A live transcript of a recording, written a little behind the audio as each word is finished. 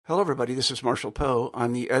Hello, everybody. This is Marshall Poe.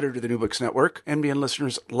 I'm the editor of the New Books Network. NBN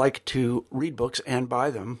listeners like to read books and buy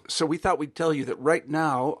them. So we thought we'd tell you that right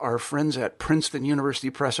now, our friends at Princeton University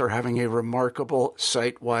Press are having a remarkable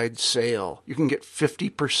site-wide sale. You can get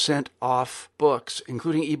 50% off books,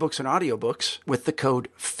 including ebooks and audiobooks, with the code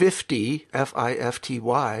 50,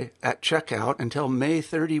 F-I-F-T-Y, at checkout until May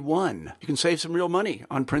 31. You can save some real money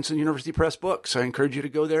on Princeton University Press books. I encourage you to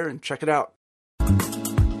go there and check it out.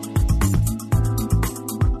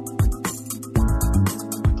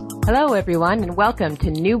 Hello, everyone, and welcome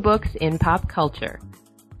to New Books in Pop Culture.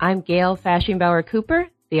 I'm Gail Fashingbauer Cooper,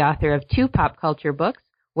 the author of 2 pop culture books,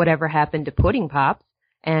 Whatever Happened to Pudding Pops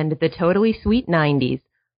and The Totally Sweet 90s,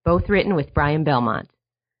 both written with Brian Belmont.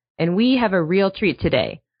 And we have a real treat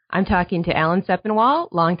today. I'm talking to Alan Sepinwall,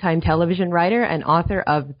 longtime television writer and author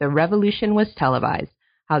of The Revolution Was Televised,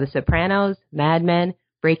 How The Sopranos, Mad Men,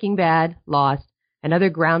 Breaking Bad, Lost, and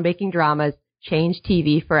other groundbreaking dramas changed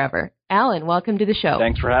TV forever. Alan, welcome to the show.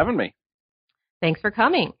 Thanks for having me. Thanks for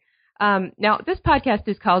coming. Now, this podcast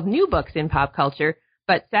is called New Books in Pop Culture,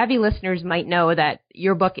 but savvy listeners might know that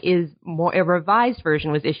your book is a revised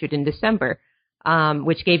version was issued in December,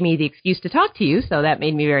 which gave me the excuse to talk to you, so that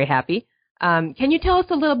made me very happy. Can you tell us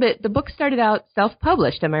a little bit? The book started out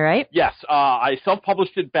self-published, am I right? Yes, I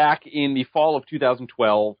self-published it back in the fall of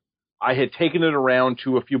 2012. I had taken it around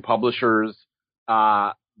to a few publishers.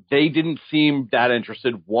 They didn't seem that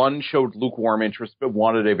interested. One showed lukewarm interest, but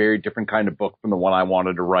wanted a very different kind of book from the one I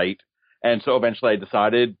wanted to write. And so eventually I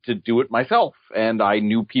decided to do it myself. And I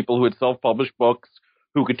knew people who had self-published books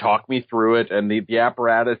who could talk me through it. And the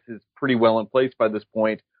apparatus is pretty well in place by this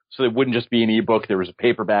point. So it wouldn't just be an ebook. There was a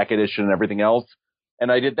paperback edition and everything else.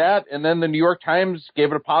 And I did that. And then the New York Times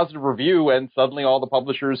gave it a positive review. And suddenly all the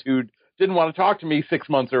publishers who didn't want to talk to me 6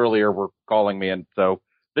 months earlier were calling me. And so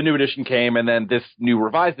the new edition came, and then this new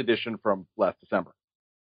revised edition from last December.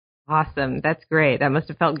 Awesome. That's great. That must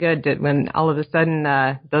have felt good when all of a sudden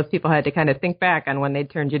those people had to kind of think back on when they'd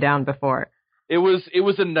turned you down before. It was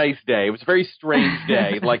a nice day. It was a very strange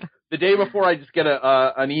day. Like the day before, I just get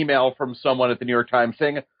an email from someone at the New York Times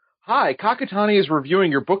saying, "Hi, Kakatani is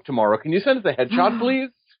reviewing your book tomorrow. Can you send us a headshot,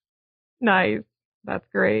 please?" Nice. That's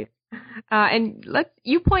great. And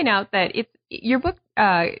you point out that your book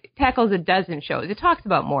tackles a dozen shows. It talks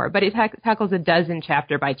about more, but it tackles a dozen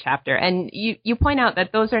chapter by chapter. And you point out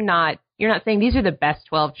that those are not, you're not saying these are the best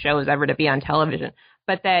 12 shows ever to be on television,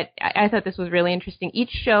 but that I thought this was really interesting. Each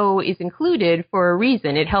show is included for a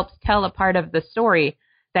reason. It helps tell a part of the story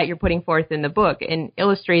that you're putting forth in the book and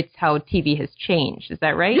illustrates how TV has changed. Is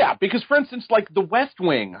that right? Yeah, because for instance, like The West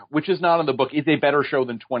Wing, which is not in the book, is a better show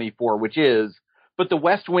than 24, which is. But The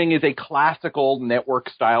West Wing is a classical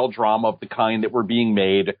network-style drama of the kind that were being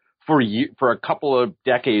made for a couple of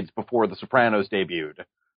decades before The Sopranos debuted,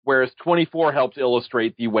 whereas 24 helps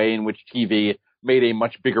illustrate the way in which TV made a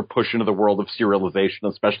much bigger push into the world of serialization,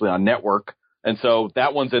 especially on network. And so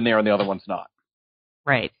that one's in there and the other one's not.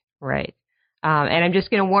 Right. And I'm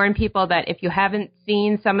just going to warn people that if you haven't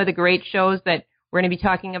seen some of the great shows that we're going to be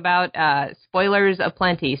talking about, spoilers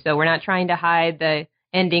aplenty. So we're not trying to hide the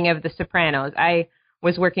ending of The Sopranos. I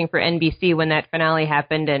was working for NBC when that finale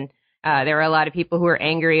happened, and there were a lot of people who were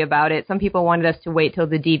angry about it. Some people wanted us to wait till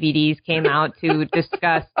the DVDs came out to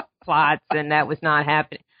discuss plots, and that was not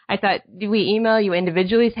happening. I thought, do we email you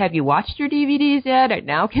individually? Have you watched your DVDs yet? Or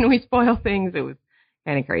now can we spoil things? It was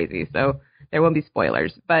kind of crazy, so there will be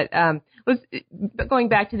spoilers. But going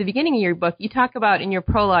back to the beginning of your book, you talk about in your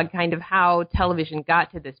prologue kind of how television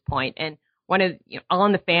got to this point, and one of All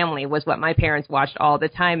in the Family was what my parents watched all the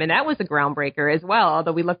time, and that was a groundbreaker as well,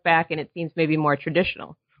 although we look back and it seems maybe more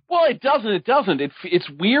traditional. Well, it doesn't. It's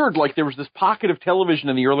weird. Like there was this pocket of television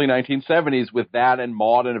in the early 1970s with that and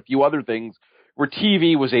Maude and a few other things where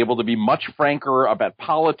TV was able to be much franker about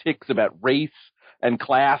politics, about race and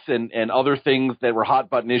class and other things that were hot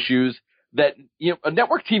button issues that, a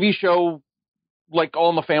network TV show like All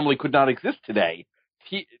in the Family could not exist today.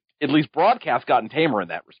 At least broadcast gotten tamer in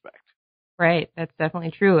that respect. Right. That's definitely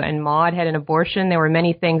true. And Maude had an abortion. There were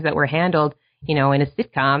many things that were handled, in a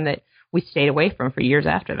sitcom that we stayed away from for years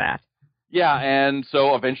after that. Yeah. And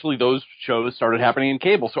so eventually those shows started happening in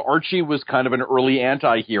cable. So Archie was kind of an early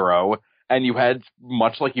anti-hero. And you had,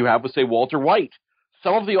 much like you have with, say, Walter White,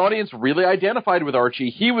 some of the audience really identified with Archie.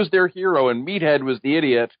 He was their hero and Meathead was the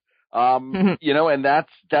idiot. And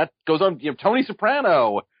that goes on. Tony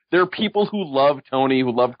Soprano. There are people who loved Tony,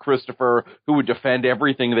 who loved Christopher, who would defend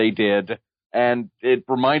everything they did. And it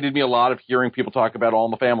reminded me a lot of hearing people talk about All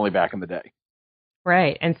in the Family back in the day.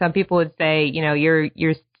 Right. And some people would say,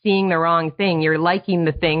 you're seeing the wrong thing. You're liking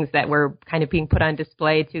the things that were kind of being put on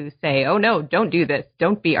display to say, oh, no, don't do this.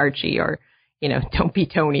 Don't be Archie. Or, don't be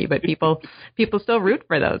Tony, but people still root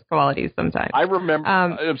for those qualities sometimes. I remember.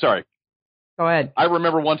 I'm sorry. Go ahead. I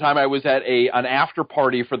remember one time I was at an after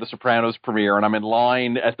party for The Sopranos premiere, and I'm in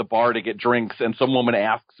line at the bar to get drinks, and some woman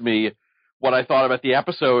asks me what I thought about the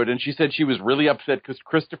episode, and she said she was really upset because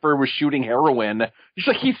Christopher was shooting heroin. She's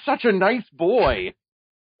like, he's such a nice boy.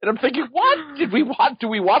 And I'm thinking, what? Do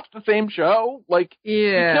we watch the same show? Like,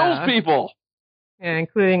 yeah. He kills people. Yeah,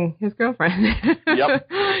 including his girlfriend. Yep.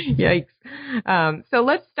 Yikes. So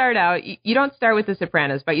let's start out. You don't start with The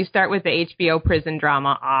Sopranos, but you start with the HBO prison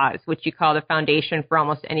drama Oz, which you call the foundation for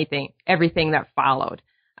almost everything that followed.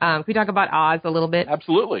 Can we talk about Oz a little bit?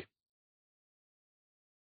 Absolutely.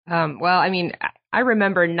 Well, I mean, I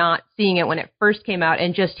remember not seeing it when it first came out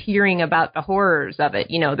and just hearing about the horrors of it,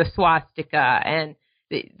 the swastika and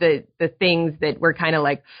the things that were kind of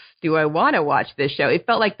like, do I want to watch this show? It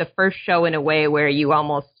felt like the first show in a way where you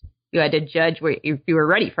had to judge if you were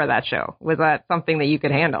ready for that show. Was that something that you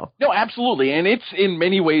could handle? No, absolutely. And it's in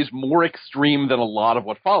many ways more extreme than a lot of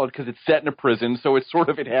what followed because it's set in a prison. So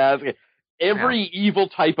it has every evil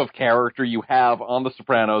type of character you have on The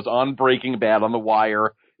Sopranos, on Breaking Bad, on The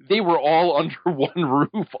Wire. They were all under one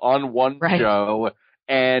roof on one show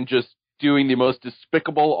and just doing the most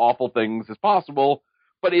despicable, awful things as possible.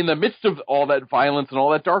 But in the midst of all that violence and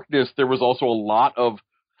all that darkness, there was also a lot of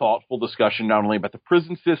thoughtful discussion, not only about the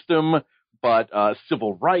prison system, but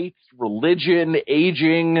civil rights, religion,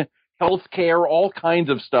 aging, healthcare, all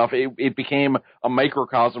kinds of stuff. It became a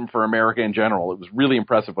microcosm for America in general. It was really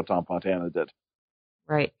impressive what Tom Fontana did.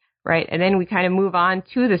 Right. And then we kind of move on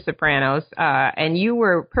to The Sopranos, and you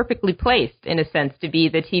were perfectly placed, in a sense, to be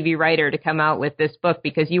the TV writer to come out with this book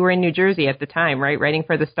because you were in New Jersey at the time, right? Writing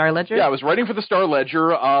for the Star-Ledger? Yeah, I was writing for the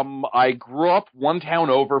Star-Ledger. I grew up one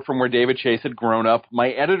town over from where David Chase had grown up. My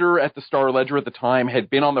editor at the Star-Ledger at the time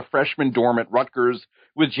had been on the freshman dorm at Rutgers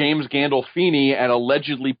with James Gandolfini and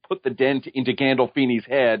allegedly put the dent into Gandolfini's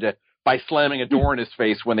head by slamming a door in his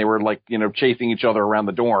face when they were, chasing each other around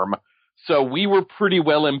the dorm. So we were pretty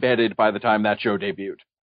well embedded by the time that show debuted.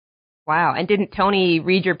 Wow. And didn't Tony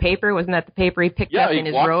read your paper? Wasn't that the paper he picked up in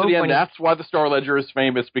his robe? Yeah, he walked to the end. That's why the Star-Ledger is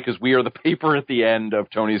famous, because we are the paper at the end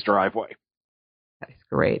of Tony's driveway. That's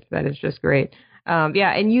great. That is just great.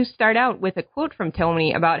 And you start out with a quote from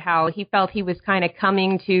Tony about how he felt he was kind of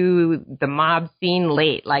coming to the mob scene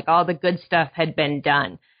late, like all the good stuff had been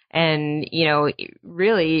done. And,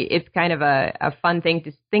 really, it's kind of a fun thing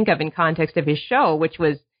to think of in context of his show, which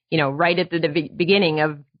was, right at the beginning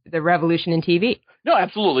of the revolution in TV. No,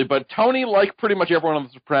 absolutely. But Tony, like pretty much everyone on The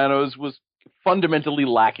Sopranos, was fundamentally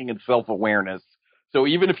lacking in self-awareness. So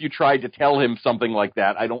even if you tried to tell him something like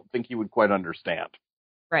that, I don't think he would quite understand.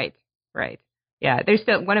 Right. Yeah, there's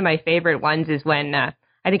still one of my favorite ones is when I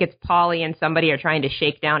think it's Paulie and somebody are trying to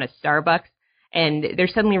shake down a Starbucks, and they're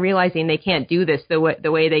suddenly realizing they can't do this the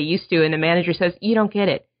way they used to, and the manager says, "You don't get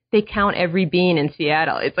it. They count every bean in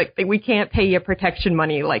Seattle. It's like we can't pay you protection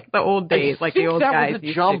money like the old days, like the old guys." I think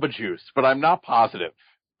that was a Jamba Juice, but I'm not positive.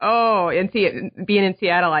 Oh, and being in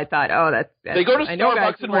Seattle, I thought, that's they go to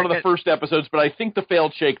Starbucks in one of the first episodes, but I think the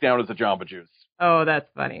failed shakedown is a Jamba Juice. Oh, that's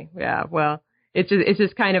funny. Yeah, well, it's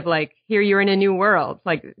just kind of like here you're in a new world,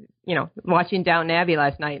 like watching Downton Abbey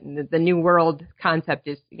last night, and the new world concept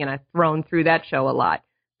is thrown through that show a lot.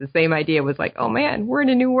 The same idea was like, oh man, we're in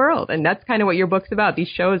a new world. And that's kind of what your book's about. These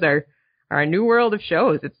shows are a new world of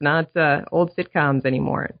shows. It's not old sitcoms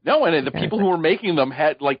anymore. No, and the people who were making them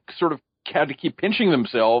had to keep pinching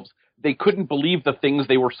themselves. They couldn't believe the things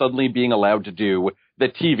they were suddenly being allowed to do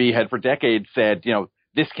that TV had for decades said,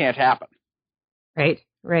 this can't happen.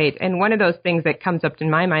 Right. And one of those things that comes up in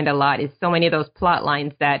my mind a lot is so many of those plot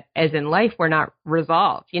lines that, as in life, were not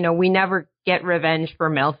resolved. We never get revenge for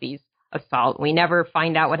Melfi's assault. We never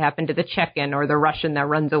find out what happened to the Chechen or the Russian that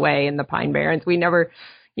runs away in the Pine Barrens. We never,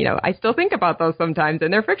 I still think about those sometimes,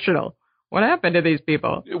 and they're fictional. What happened to these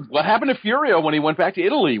people? What happened to Furio when he went back to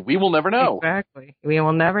Italy? We will never know. Exactly. We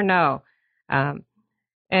will never know.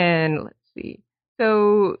 And let's see.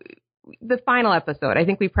 So the final episode, I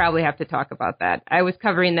think we probably have to talk about that. I was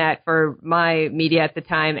covering that for my media at the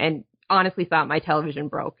time and honestly thought my television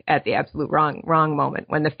broke at the absolute wrong moment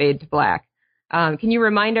when the fade to black. Can you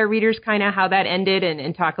remind our readers kind of how that ended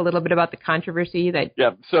and talk a little bit about the controversy that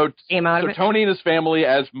came out of it? So Tony and his family,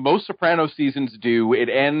 as most Soprano seasons do, it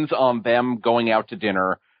ends on them going out to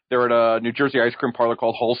dinner. They're at a New Jersey ice cream parlor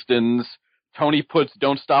called Holston's. Tony puts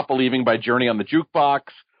Don't Stop Believing by Journey on the jukebox.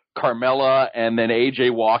 Carmela and then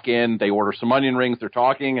AJ walk in. They order some onion rings. They're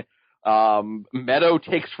talking. Meadow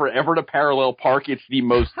takes forever to parallel park. It's the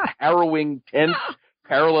most harrowing, tense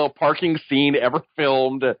parallel parking scene ever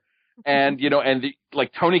filmed. And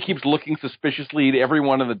Tony keeps looking suspiciously at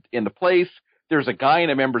everyone in the place. There's a guy in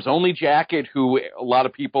a members-only jacket who a lot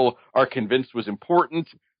of people are convinced was important.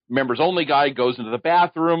 Members-only guy goes into the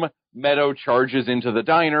bathroom. Meadow charges into the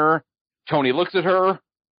diner. Tony looks at her.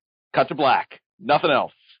 Cut to black. Nothing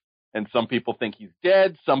else. And some people think he's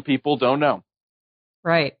dead. Some people don't know.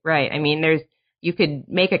 Right. I mean, you could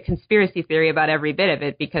make a conspiracy theory about every bit of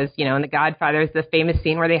it because, in The Godfather, there's the famous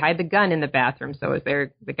scene where they hide the gun in the bathroom. So is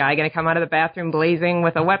there the guy going to come out of the bathroom blazing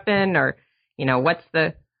with a weapon, or, what's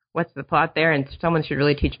the plot there? And someone should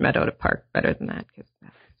really teach Meadow to park better than that, because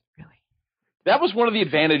that was one of the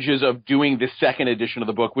advantages of doing this second edition of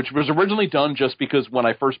the book, which was originally done just because when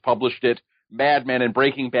I first published it, Mad Men and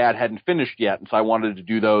Breaking Bad hadn't finished yet, and so I wanted to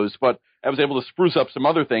do those. But I was able to spruce up some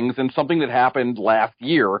other things, and something that happened last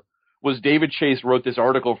year was David Chase wrote this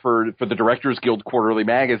article for the Directors Guild Quarterly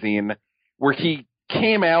magazine, where he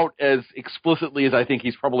came out as explicitly as I think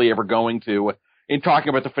he's probably ever going to in talking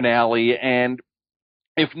about the finale, and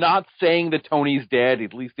if not saying that Tony's dead,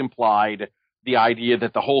 at least implied the idea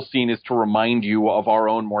that the whole scene is to remind you of our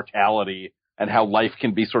own mortality and how life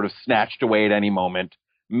can be sort of snatched away at any moment.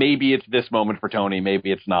 Maybe it's this moment for Tony,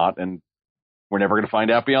 maybe it's not, and we're never going to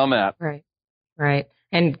find out beyond that. Right.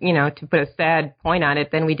 And, to put a sad point on it,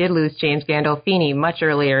 then we did lose James Gandolfini much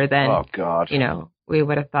earlier than, oh, God. We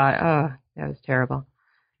would have thought, oh, that was terrible.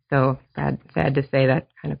 So sad to say that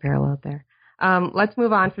kind of parallel there. Let's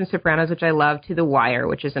move on from Sopranos, which I love, to The Wire,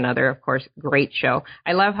 which is another, of course, great show.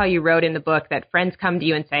 I love how you wrote in the book that friends come to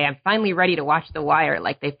you and say, I'm finally ready to watch The Wire,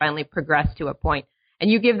 like they finally progressed to a point.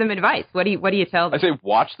 And you give them advice. What do you tell them? I say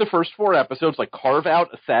watch the first 4 episodes, like carve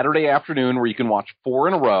out a Saturday afternoon where you can watch 4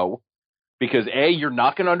 in a row, because A, you're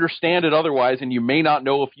not going to understand it otherwise, and you may not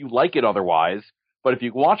know if you like it otherwise. But if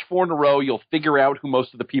you watch 4 in a row, you'll figure out who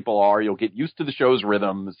most of the people are. You'll get used to the show's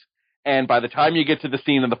rhythms. And by the time you get to the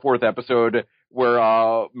scene in the 4th episode where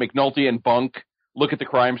McNulty and Bunk look at the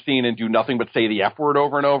crime scene and do nothing but say the F word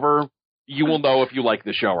over and over, you will know if you like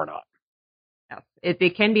the show or not.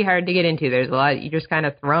 It can be hard to get into. There's a lot. You're just kind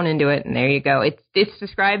of thrown into it, and there you go. It's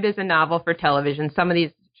described as a novel for television. Some of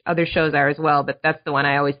these other shows are as well, but that's the one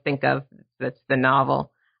I always think of. That's the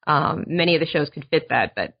novel. Many of the shows could fit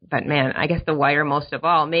that, but man, I guess The Wire most of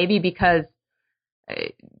all. Maybe because...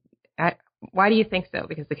 why do you think so?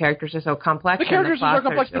 Because the characters are so complex. The characters are so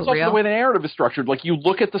complex, but it's also the way the narrative is structured. Like, you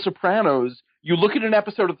look at The Sopranos, you look at an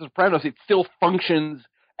episode of The Sopranos, it still functions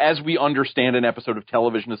as we understand an episode of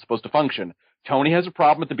television is supposed to function. Tony has a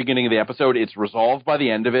problem at the beginning of the episode. It's resolved by the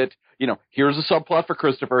end of it. Here's a subplot for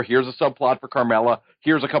Christopher. Here's a subplot for Carmela.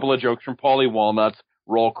 Here's a couple of jokes from Paulie Walnuts.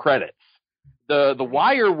 Roll credits. The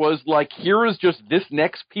Wire was like, here is just this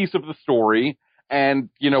next piece of the story. And,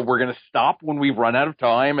 we're going to stop when we run out of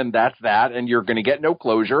time, and that's that, and you're going to get no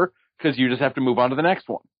closure because you just have to move on to the next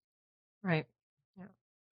one. Right. Yeah.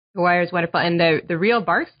 The Wire is wonderful. And the real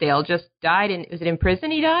Barksdale just died was it in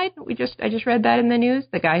prison he died? I just read that in the news,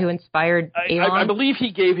 the guy who inspired Avon. I believe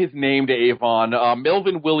he gave his name to Avon.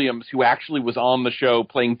 Melvin Williams, who actually was on the show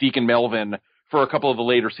playing Deacon Melvin for a couple of the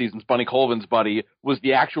later seasons, Bunny Colvin's buddy, was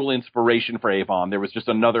the actual inspiration for Avon. There was just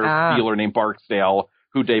another dealer named Barksdale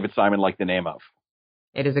who David Simon liked the name of.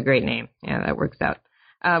 It is a great name. Yeah, that works out.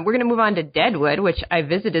 We're going to move on to Deadwood, which I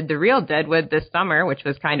visited the real Deadwood this summer, which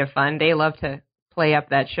was kind of fun. They love to play up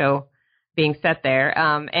that show being set there.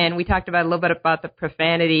 And we talked about a little bit about the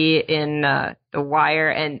profanity in The Wire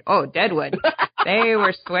and, Deadwood. They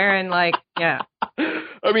were swearing like, yeah.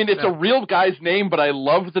 I mean, it's a real guy's name, but I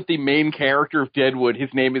love that the main character of Deadwood, his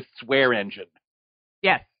name is Swear Engine.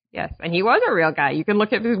 Yes. And he was a real guy. You can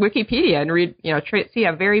look at his Wikipedia and read, see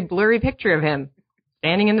a very blurry picture of him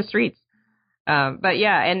standing in the streets. But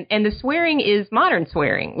yeah, and the swearing is modern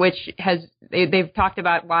swearing, which they've talked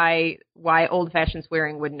about why old-fashioned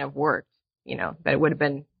swearing wouldn't have worked. That it would have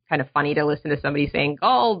been kind of funny to listen to somebody saying,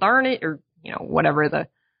 "Oh, darn it," or whatever the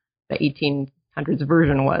 1800s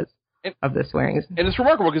version was of the swearing. And it's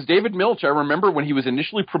remarkable because David Milch, I remember when he was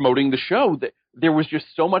initially promoting the show, that there was just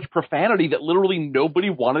so much profanity that literally nobody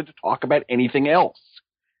wanted to talk about anything else.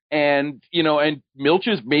 And, and Milch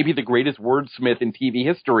is maybe the greatest wordsmith in TV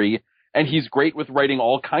history, and he's great with writing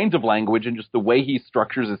all kinds of language, and just the way he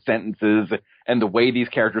structures his sentences and the way these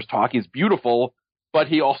characters talk is beautiful, but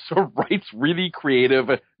he also writes really creative,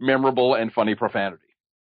 memorable, and funny profanity.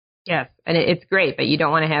 Yes, and it's great, but you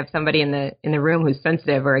don't want to have somebody in the room who's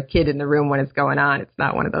sensitive or a kid in the room when it's going on. It's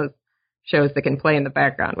not one of those shows that can play in the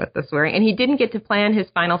background with the swearing. And he didn't get to plan his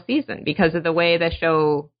final season because of the way the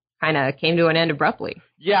show kind of came to an end abruptly.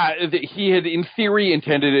 Yeah, he had in theory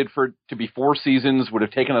intended it to be 4 seasons, would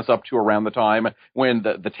have taken us up to around the time when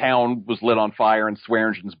the town was lit on fire and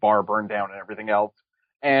Swearengen's bar burned down and everything else.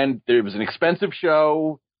 And it was an expensive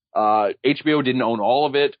show. HBO didn't own all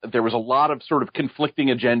of it. There was a lot of sort of conflicting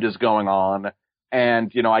agendas going on.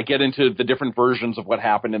 And, I get into the different versions of what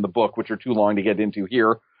happened in the book, which are too long to get into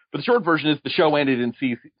here. But the short version is the show ended in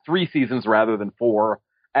 3 seasons rather than 4.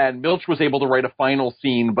 And Milch was able to write a final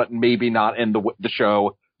scene, but maybe not end the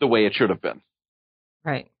show the way it should have been.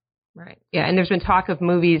 Right. Yeah, and there's been talk of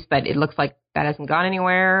movies, but it looks like that hasn't gone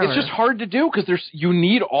anywhere. It's just hard to do because you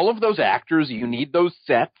need all of those actors, you need those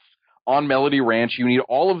sets on Melody Ranch, you need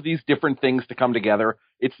all of these different things to come together.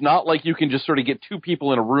 It's not like you can just sort of get 2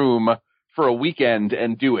 people in a room for a weekend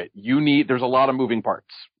and do it. There's a lot of moving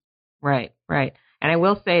parts. Right. And I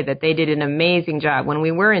will say that they did an amazing job. When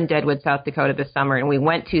we were in Deadwood, South Dakota this summer, and we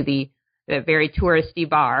went to the very touristy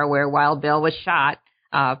bar where Wild Bill was shot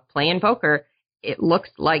playing poker, it looks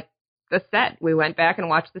like the set. We went back and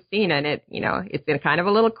watched the scene, and it's in kind of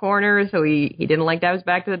a little corner, so he didn't like to have his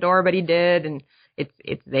back to the door, but he did, and it's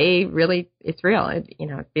real.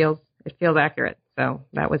 It feels accurate. So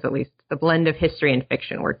that was at least the blend of history and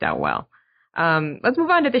fiction worked out well. Let's move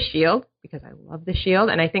on to The Shield, because I love The Shield,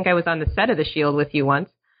 and I think I was on the set of The Shield with you once.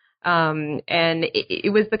 And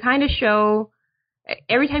it was the kind of show,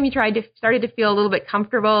 every time you started to feel a little bit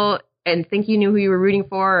comfortable and think you knew who you were rooting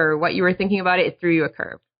for or what you were thinking about it threw you a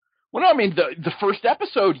curve. Well, no, I mean, the first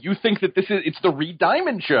episode, you think that it's the Reed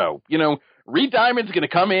Diamond show. Reed Diamond's going to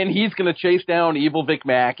come in, he's going to chase down evil Vic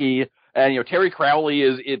Mackey, and, Terry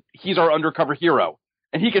Crowley he's our undercover hero.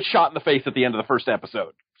 And he gets shot in the face at the end of the first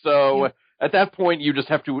episode. So at that point, you just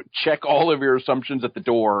have to check all of your assumptions at the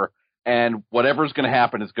door, and whatever's going to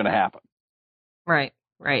happen is going to happen. Right.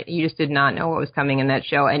 You just did not know what was coming in that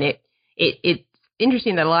show. And it's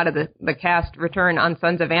interesting that a lot of the cast return on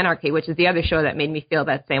Sons of Anarchy, which is the other show that made me feel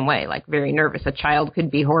that same way, like very nervous. A child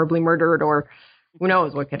could be horribly murdered, or who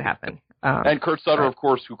knows what could happen. And Kurt Sutter, of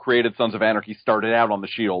course, who created Sons of Anarchy, started out on The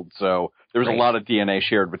Shield, so there was a lot of DNA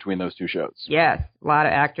shared between those 2 shows. Yes, a lot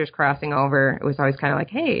of actors crossing over. It was always kind of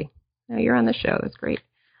like, hey, you're on the show. That's great.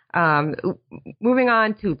 Moving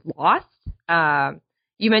on to Lost.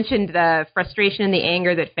 You mentioned the frustration and the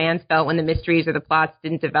anger that fans felt when the mysteries or the plots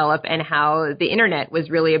didn't develop, and how the internet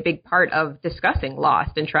was really a big part of discussing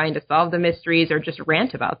Lost and trying to solve the mysteries or just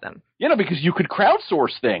rant about them. Because you could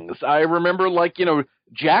crowdsource things. I remember,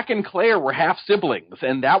 Jack and Claire were half siblings,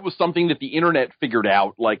 and that was something that the internet figured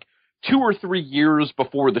out, 2 or 3 years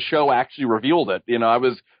before the show actually revealed it. I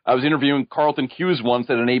was interviewing Carlton Cuse once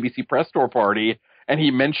at an ABC press tour party, and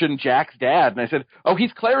he mentioned Jack's dad, and I said, "Oh,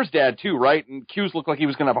 he's Claire's dad too, right?" And Cuse looked like he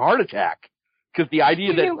was going to have a heart attack, because the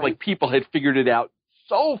idea that people had figured it out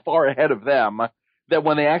so far ahead of them that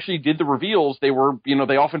when they actually did the reveals, they were,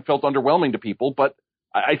 they often felt underwhelming to people. But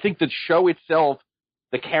I think the show itself,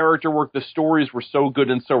 the character work, the stories were so good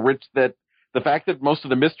and so rich that the fact that most of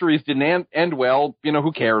the mysteries didn't end well,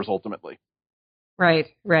 who cares ultimately? Right.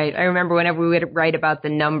 I remember whenever we would write about the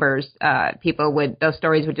numbers, those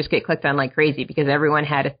stories would just get clicked on like crazy because everyone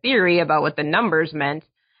had a theory about what the numbers meant.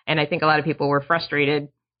 And I think a lot of people were frustrated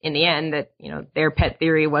in the end that, their pet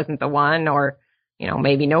theory wasn't the one, or,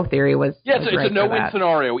 maybe no theory was. Yeah, it's a no-win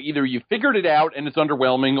scenario. Either you figured it out and it's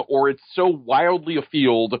underwhelming, or it's so wildly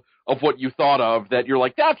afield of what you thought of that you're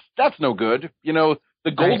like, that's no good.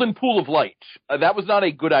 The golden pool of light, that was not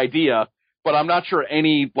a good idea. But I'm not sure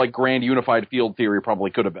any grand unified field theory probably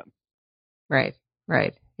could have been. Right.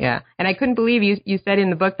 Yeah. And I couldn't believe you said in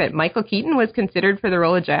the book that Michael Keaton was considered for the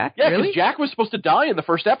role of Jack. Yeah, because really? Jack was supposed to die in the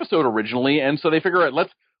first episode originally, and so they figure out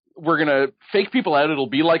we're gonna fake people out. It'll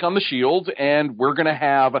be like on The Shield, and we're gonna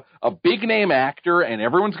have a big name actor, and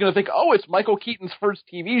everyone's gonna think, oh, it's Michael Keaton's first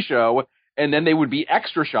TV show, and then they would be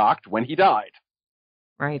extra shocked when he died.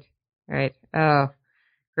 Right. Oh,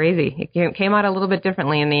 crazy! It came out a little bit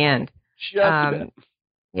differently in the end. Just a bit.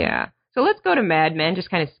 Yeah. So let's go to Mad Men,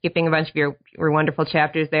 just kind of skipping a bunch of your wonderful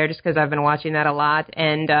chapters there, just because I've been watching that a lot.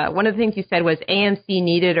 And one of the things you said was AMC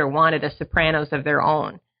needed or wanted a Sopranos of their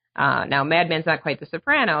own. Now, Mad Men's not quite the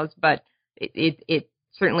Sopranos, but it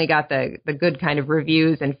certainly got the good kind of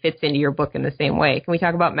reviews and fits into your book in the same way. Can we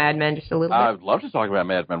talk about Mad Men just a little bit? I'd love to talk about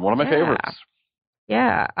Mad Men, one of my favorites.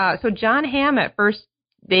 Yeah. So John Hamm at first,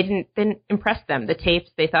 they didn't impress them. The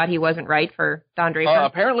tapes, they thought he wasn't right for Don Draper.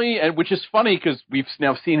 Apparently, and which is funny because we've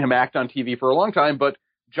now seen him act on TV for a long time, but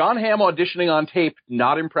John Hamm auditioning on tape,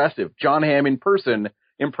 not impressive. John Hamm in person,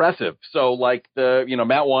 impressive. So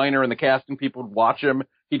Matt Weiner and the casting people would watch him.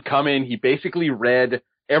 He'd come in, he basically read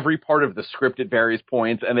every part of the script at various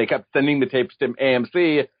points, and they kept sending the tapes to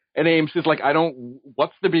AMC, and AMC's like,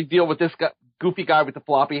 what's the big deal with this goofy guy with the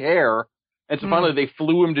floppy hair? And so finally they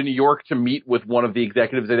flew him to New York to meet with one of the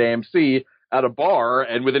executives at AMC at a bar,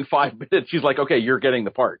 and within 5 minutes, she's like, okay, you're getting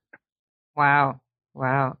the part. Wow.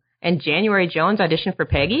 and January Jones auditioned for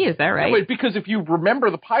Peggy. Is that right? Yeah, wait, because if you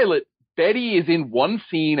remember the pilot, Betty is in one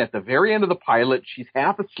scene at the very end of the pilot. She's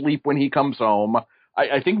half asleep when he comes home.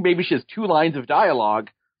 I think maybe she has 2 lines of dialogue.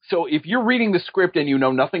 So if you're reading the script and you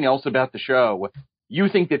know nothing else about the show, you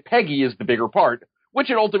think that Peggy is the bigger part, which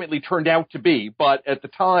it ultimately turned out to be. But at the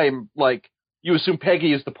time, like, you assume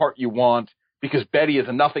Peggy is the part you want because Betty is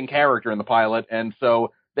a nothing character in the pilot. And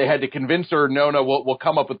so they had to convince her, no, we'll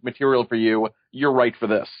come up with material for you. You're right for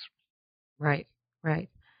this. Right. And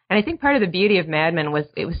I think part of the beauty of Mad Men was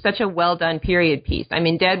it was such a well-done period piece. I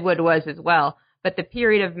mean, Deadwood was as well. But the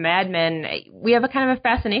period of Mad Men, we have a kind of a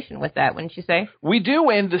fascination with that, wouldn't you say? We do,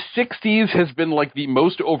 and the 60s has been like the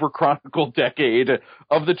most over-chronicled decade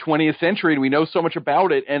of the 20th century, and we know so much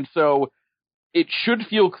about it. And so it should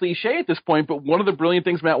feel cliche at this point, but one of the brilliant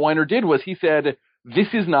things Matt Weiner did was he said, this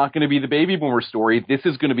is not going to be the baby boomer story. This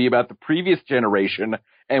is going to be about the previous generation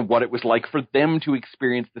and what it was like for them to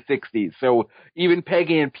experience the 60s. So even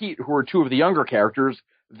Peggy and Pete, who are 2 of the younger characters,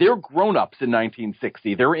 they're grown-ups in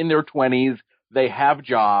 1960. They're in their 20s. They have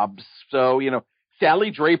jobs. So, Sally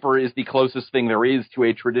Draper is the closest thing there is to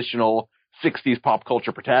a traditional 60s pop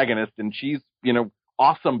culture protagonist, and she's,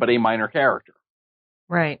 awesome, but a minor character.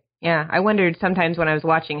 Right. Yeah. I wondered sometimes when I was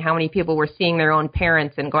watching how many people were seeing their own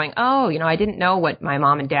parents and going, oh, I didn't know what my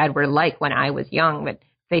mom and dad were like when I was young, but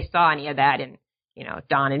they saw any of that in,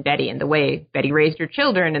 Don and Betty and the way Betty raised her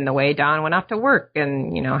children and the way Don went off to work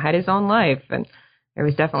and, had his own life. And there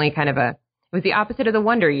was definitely kind of it was the opposite of the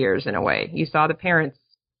Wonder Years in a way. You saw the parents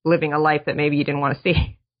living a life that maybe you didn't want to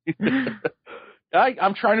see.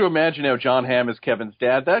 I'm trying to imagine how John Hamm is Kevin's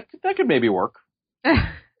dad. That could maybe work.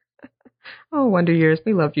 Oh, Wonder Years.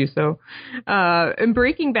 We loved you so. And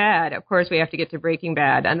Breaking Bad, of course, we have to get to Breaking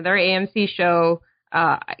Bad. Another AMC show.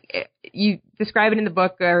 You describe it in the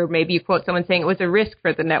book, or maybe you quote someone saying it was a risk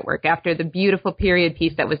for the network after the beautiful period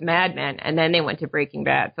piece that was Mad Men, and then they went to Breaking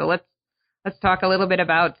Bad. So let's talk a little bit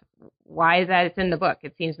about why is that it's in the book.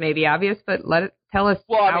 It seems maybe obvious, but tell us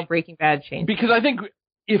how Breaking Bad changed. Because I think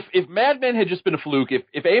if Mad Men had just been a fluke,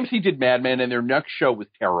 if AMC did Mad Men and their next show was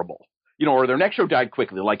terrible, or their next show died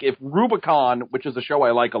quickly, like if Rubicon, which is a show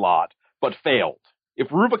I like a lot, but failed,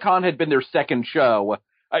 if Rubicon had been their second show,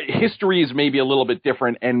 history is maybe a little bit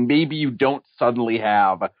different, and maybe you don't suddenly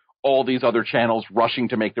have all these other channels rushing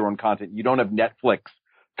to make their own content. You don't have Netflix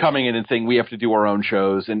coming in and saying we have to do our own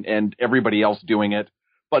shows and everybody else doing it.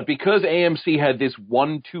 But because AMC had this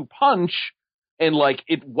 1-2 punch and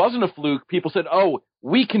it wasn't a fluke, people said, oh,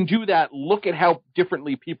 we can do that. Look at how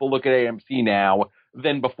differently people look at AMC now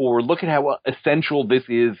than before. Look at how essential this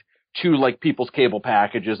is to people's cable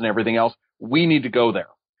packages and everything else. We need to go there.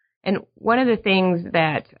 And one of the things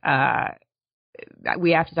that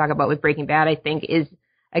we have to talk about with Breaking Bad, I think, is,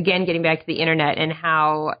 again, getting back to the internet and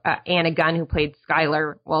how Anna Gunn, who played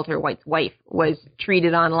Skyler, Walter White's wife, was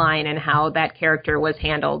treated online and how that character was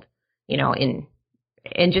handled, and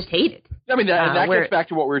just hated. I mean, that gets back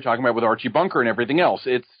to what we were talking about with Archie Bunker and everything else.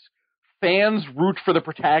 It's fans root for the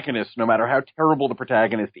protagonist, no matter how terrible the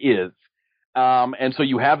protagonist is. And so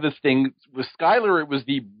you have this thing with Skyler. It was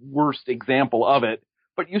the worst example of it.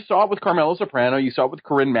 But you saw it with Carmela Soprano. You saw it with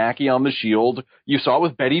Corinne Mackey on The Shield. You saw it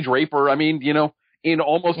with Betty Draper. I mean, in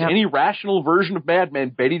almost any rational version of Mad Men,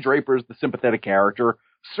 Betty Draper is the sympathetic character.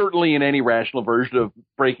 Certainly in any rational version of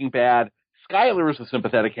Breaking Bad, Skyler is the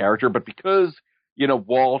sympathetic character. But because,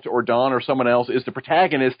 Walt or Don or someone else is the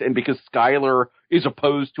protagonist, and because Skyler is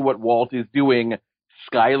opposed to what Walt is doing,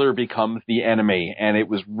 Skyler becomes the enemy. And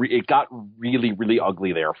it got really, really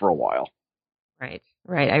ugly there for a while. Right.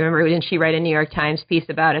 I remember, didn't she write a New York Times piece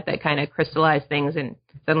about it that kind of crystallized things, and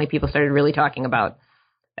suddenly people started really talking about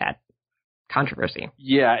that controversy.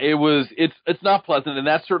 Yeah, it's not pleasant, and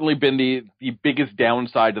that's certainly been the biggest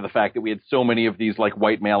downside to the fact that we had so many of these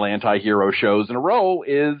white male anti-hero shows in a row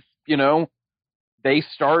is, they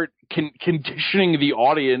start conditioning the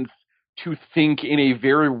audience to think in a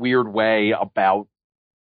very weird way about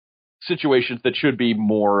situations that should be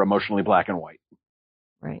more emotionally black and white.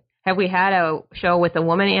 Right. Have we had a show with a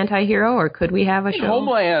woman anti-hero, or could we have a show?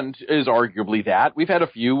 Homeland is arguably that. We've had a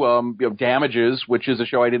few, Damages, which is a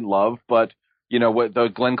show I didn't love, but, what the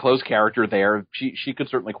Glenn Close character there, she could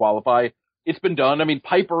certainly qualify. It's been done. I mean,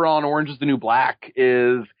 Piper on Orange is the New Black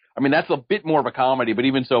that's a bit more of a comedy, but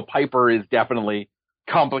even so, Piper is definitely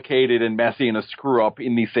complicated and messy and a screw-up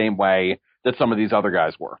in the same way that some of these other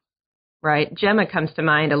guys were. Right. Gemma comes to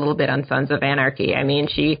mind a little bit on Sons of Anarchy. I mean,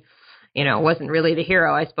 she wasn't really the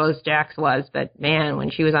hero. I suppose Jax was, but man,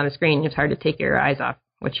 when she was on the screen, it's hard to take your eyes off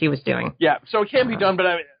what she was doing. Yeah, so it can be done,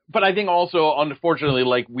 but I think also, unfortunately,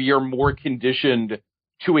 we are more conditioned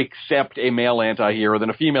to accept a male anti-hero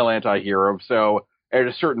than a female anti-hero. So at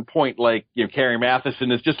a certain point, like, Carrie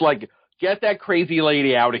Mathison is just like, get that crazy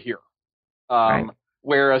lady out of here. Right.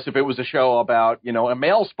 Whereas if it was a show about, a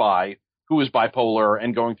male spy who was bipolar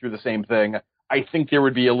and going through the same thing, I think there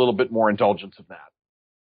would be a little bit more indulgence of that.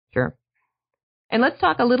 Sure. And let's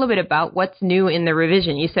talk a little bit about what's new in the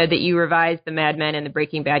revision. You said that you revised the Mad Men and the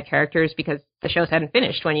Breaking Bad characters because the shows hadn't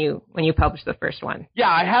finished when you published the first one. Yeah,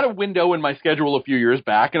 I had a window in my schedule a few years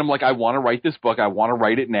back, and I'm like, I want to write this book. I want to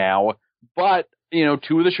write it now. But, 2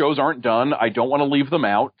 of the shows aren't done. I don't want to leave them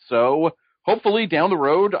out. So hopefully down the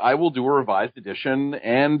road, I will do a revised edition.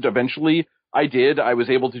 And eventually I did. I was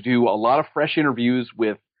able to do a lot of fresh interviews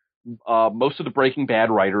with most of the Breaking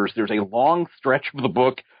Bad writers. There's a long stretch of the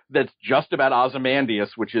book that's just about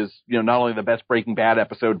Ozymandias, which is, not only the best Breaking Bad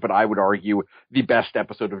episode, but I would argue the best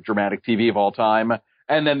episode of dramatic TV of all time.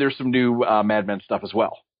 And then there's some new Mad Men stuff as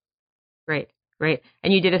well. Great.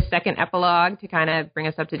 And you did a second epilogue to kind of bring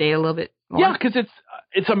us up to date a little bit more? Yeah, because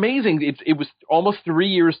it's amazing. It was almost 3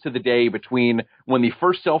 years to the day between when the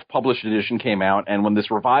first self-published edition came out and when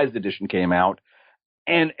this revised edition came out.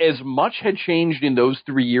 And as much had changed in those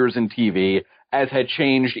 3 years in TV as had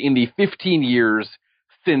changed in the 15 years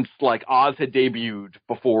since, like, Oz had debuted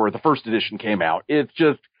before the first edition came out. It's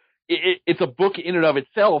just, it's a book in and of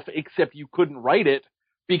itself, except you couldn't write it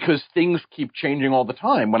because things keep changing all the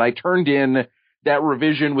time. When I turned in that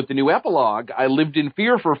revision with the new epilogue, I lived in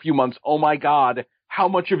fear for a few months. Oh my God, how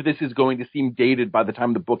much of this is going to seem dated by the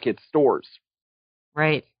time the book hits stores?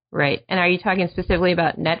 Right. And are you talking specifically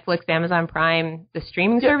about Netflix, Amazon Prime, the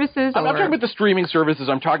streaming services? I'm not talking about the streaming services.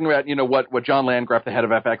 I'm talking about, what John Landgraf, the head of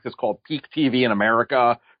FX, has called peak TV in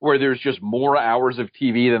America, where there's just more hours of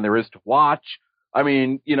TV than there is to watch. I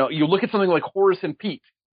mean, you look at something like Horace and Pete,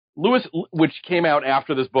 which came out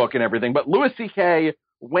after this book and everything, but Louis C.K.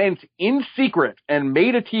 went in secret and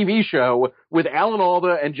made a TV show with Alan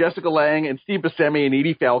Alda and Jessica Lange and Steve Buscemi and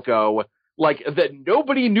Edie Falco, like, that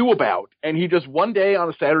nobody knew about. And he just one day on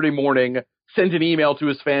a Saturday morning sent an email to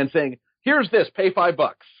his fans saying, here's this, pay $5.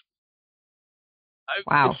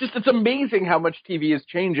 Wow. It's amazing how much TV is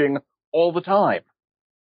changing all the time.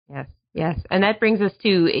 Yes. And that brings us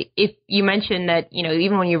to, if you mentioned that,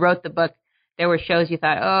 even when you wrote the book, there were shows you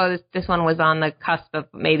thought, oh, this one was on the cusp of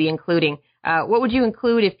maybe including. What would you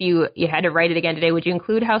include if you had to write it again today? Would you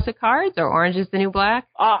include House of Cards or Orange is the New Black?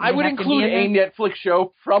 I would include a Netflix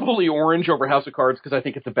show, probably Orange over House of Cards, because I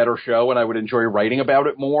think it's a better show and I would enjoy writing about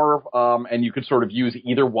it more. And you could sort of use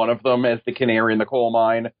either one of them as the canary in the coal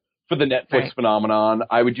mine for the Netflix phenomenon.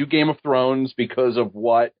 I would do Game of Thrones because of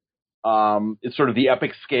what it's sort of the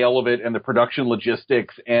epic scale of it and the production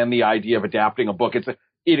logistics and the idea of adapting a book.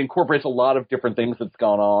 It incorporates a lot of different things that's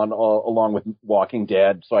gone on along with Walking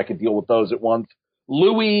Dead, so I could deal with those at once.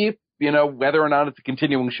 Louis, whether or not it's a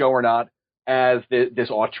continuing show or not, as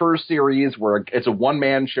this auteur series where it's a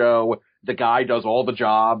one-man show. The guy does all the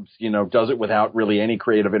jobs, does it without really any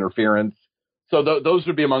creative interference. So those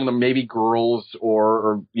would be among them. Maybe Girls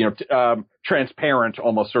or Transparent,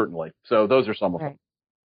 almost certainly. So those are some of them.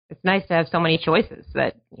 It's nice to have so many choices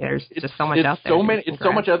that there's just so much out there.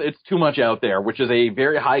 It's too much out there, which is a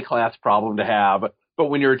very high class problem to have. But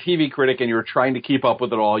when you're a TV critic and you're trying to keep up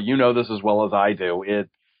with it all, this as well as I do.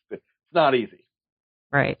 It's not easy.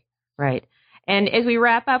 Right. And as we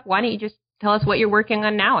wrap up, why don't you just tell us what you're working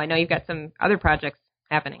on now? I know you've got some other projects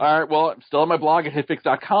happening. All right. Well, I'm still on my blog at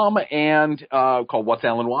hitfix.com and called What's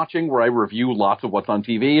Alan Watching, where I review lots of what's on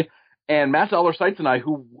TV. And Matt Dollar Seitz and I,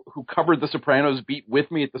 who covered The Sopranos beat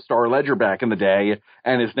with me at the Star Ledger back in the day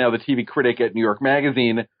and is now the TV critic at New York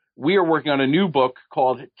Magazine, we are working on a new book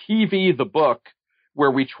called TV the Book,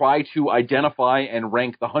 where we try to identify and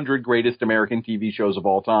rank the 100 greatest American TV shows of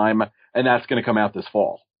all time, and that's going to come out this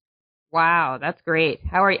fall. Wow, that's great.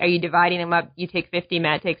 How are you dividing them up? You take 50,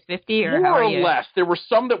 Matt takes 50, or more how are you? More or less. There were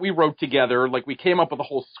some that we wrote together, like we came up with a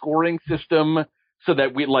whole scoring system so that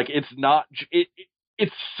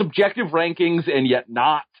it's subjective rankings and yet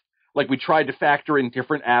not. Like, we tried to factor in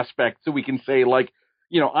different aspects so we can say, like,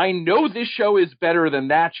 I know this show is better than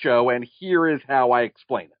that show, and here is how I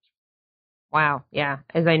explain it. Wow, yeah.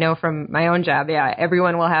 As I know from my own job, yeah,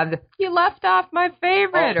 everyone will have you left off my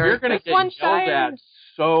favorite, or you're going to get yelled at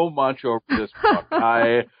so much over this book.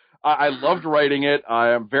 I loved writing it. I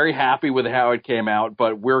am very happy with how it came out,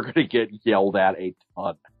 but we're going to get yelled at a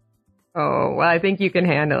ton. Oh, well, I think you can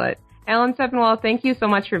handle it. Alan Sepinwall, thank you so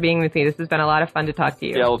much for being with me. This has been a lot of fun to talk to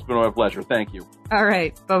you. Yeah, it's been my pleasure. Thank you. All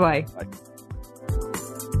right. Bye-bye. Bye.